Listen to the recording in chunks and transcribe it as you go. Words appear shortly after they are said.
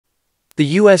The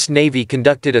U.S. Navy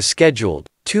conducted a scheduled,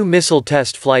 two-missile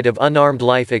test flight of unarmed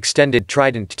life-extended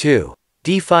Trident II,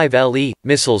 D5LE,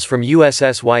 missiles from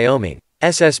USS Wyoming,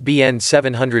 SSBN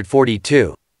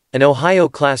 742, an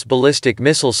Ohio-class ballistic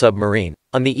missile submarine,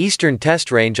 on the eastern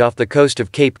test range off the coast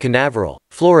of Cape Canaveral,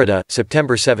 Florida,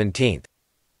 September 17.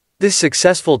 This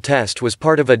successful test was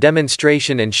part of a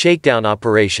demonstration and shakedown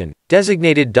operation,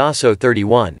 designated DASO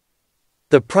 31.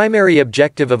 The primary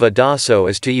objective of a DASO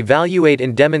is to evaluate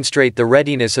and demonstrate the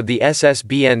readiness of the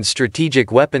SSBN's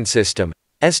Strategic Weapon System,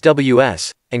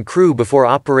 SWS, and crew before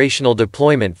operational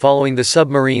deployment following the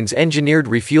submarine's engineered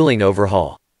refueling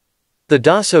overhaul. The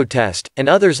DASO test, and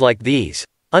others like these,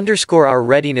 underscore our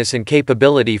readiness and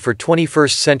capability for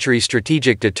 21st-century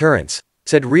strategic deterrence,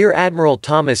 said Rear Admiral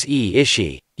Thomas E.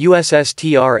 Ishii, USS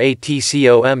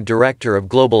TRATCOM Director of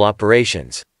Global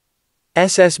Operations.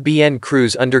 SSBN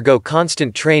crews undergo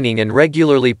constant training and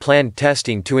regularly planned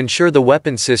testing to ensure the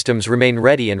weapon systems remain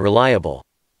ready and reliable.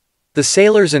 The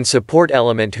sailors and support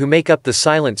element who make up the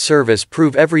silent service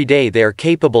prove every day they are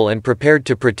capable and prepared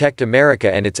to protect America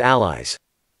and its allies.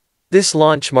 This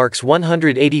launch marks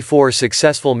 184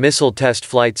 successful missile test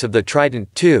flights of the Trident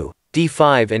II,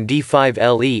 D5 and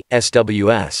D5LE,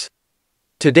 SWS.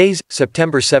 Today's,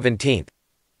 September 17th,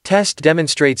 test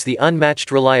demonstrates the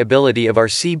unmatched reliability of our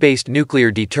sea-based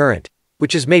nuclear deterrent,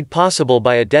 which is made possible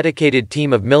by a dedicated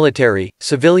team of military,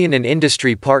 civilian and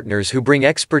industry partners who bring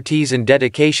expertise and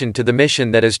dedication to the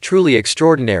mission that is truly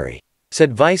extraordinary,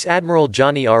 said Vice Admiral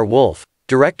Johnny R. Wolfe,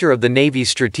 Director of the Navy's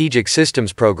Strategic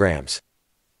Systems Programs.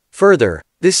 Further,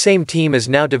 this same team is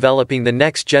now developing the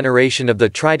next generation of the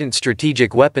Trident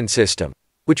strategic weapon system,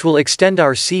 which will extend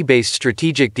our sea-based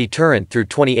strategic deterrent through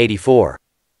 2084.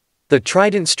 The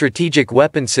Trident strategic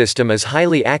weapon system is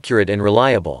highly accurate and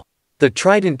reliable. The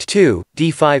Trident II,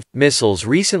 D5, missiles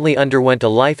recently underwent a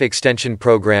life extension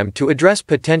program to address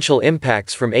potential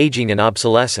impacts from aging and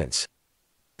obsolescence.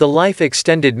 The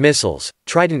life-extended missiles,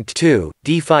 Trident II,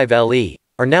 D5LE,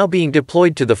 are now being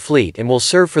deployed to the fleet and will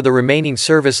serve for the remaining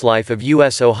service life of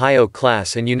U.S.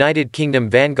 Ohio-class and United Kingdom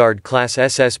Vanguard-class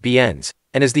SSBNs,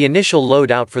 and as the initial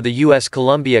loadout for the U.S.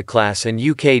 Columbia-class and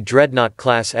U.K.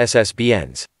 Dreadnought-class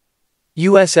SSBNs.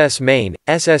 USS Maine,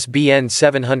 SSBN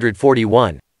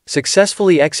 741,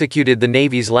 successfully executed the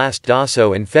Navy's last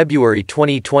DASO in February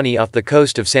 2020 off the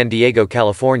coast of San Diego,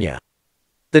 California.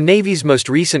 The Navy's most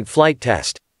recent flight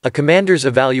test, a commander's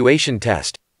evaluation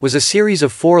test, was a series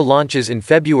of 4 launches in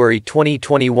February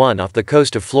 2021 off the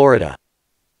coast of Florida.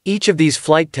 Each of these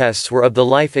flight tests were of the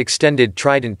life-extended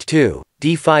Trident II,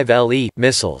 D5LE,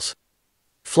 missiles.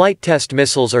 Flight test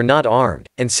missiles are not armed,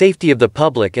 and safety of the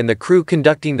public and the crew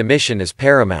conducting the mission is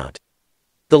paramount.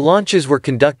 The launches were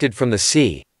conducted from the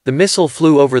sea, the missile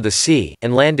flew over the sea,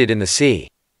 and landed in the sea.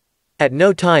 At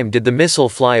no time did the missile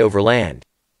fly over land.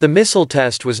 The missile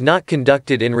test was not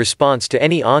conducted in response to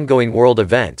any ongoing world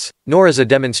events, nor as a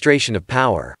demonstration of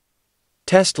power.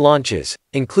 Test launches,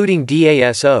 including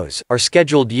DASOs, are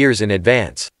scheduled years in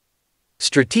advance.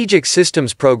 Strategic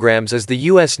Systems Programs is the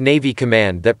U.S. Navy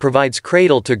command that provides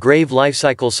cradle-to-grave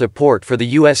lifecycle support for the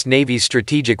U.S. Navy's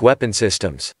strategic weapon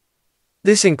systems.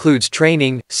 This includes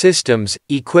training, systems,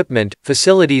 equipment,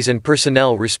 facilities and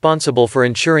personnel responsible for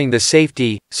ensuring the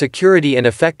safety, security and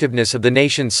effectiveness of the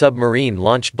nation's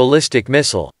submarine-launched ballistic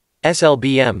missile,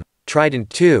 SLBM,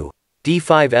 Trident II,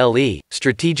 D5LE,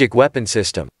 strategic weapon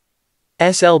system.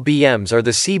 SLBMs are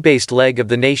the sea-based leg of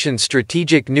the nation's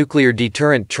strategic nuclear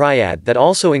deterrent triad that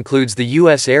also includes the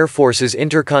U.S. Air Force's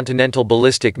intercontinental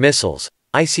ballistic missiles,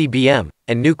 ICBM,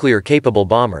 and nuclear-capable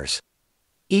bombers.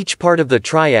 Each part of the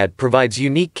triad provides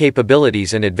unique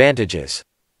capabilities and advantages.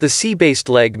 The sea-based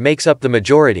leg makes up the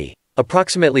majority,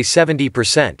 approximately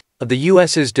 70%, of the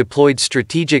U.S.'s deployed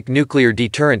strategic nuclear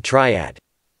deterrent triad.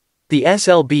 The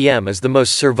SLBM is the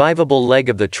most survivable leg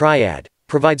of the triad,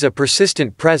 provides a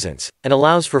persistent presence, and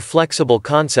allows for flexible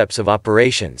concepts of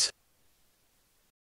operations.